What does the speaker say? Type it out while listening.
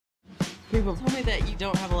People told me that you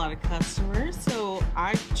don't have a lot of customers, so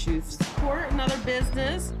I choose to support another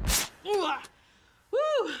business. Woo!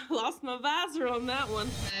 Lost my visor on that one.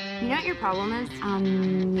 You know what your problem is?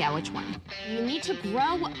 Yeah, which one? You need to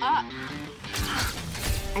grow up.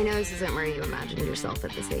 I know this isn't where you imagined yourself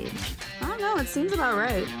at this age. I don't know, it seems about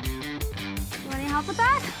right. Want any help with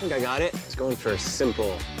that? I think I got it. I was going for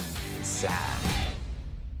simple and sad.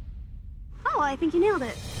 Oh, I think you nailed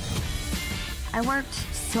it. I worked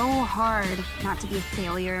so hard not to be a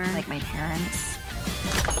failure like my parents.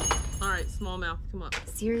 All right, smallmouth, come up.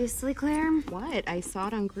 Seriously, Claire? What? I saw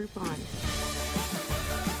it on Groupon.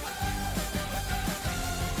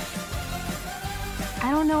 I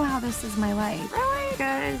don't know how this is my life. Really?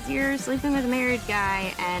 Because you're sleeping with a married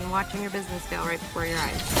guy and watching your business fail right before your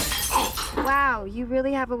eyes. Wow, you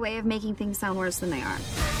really have a way of making things sound worse than they are.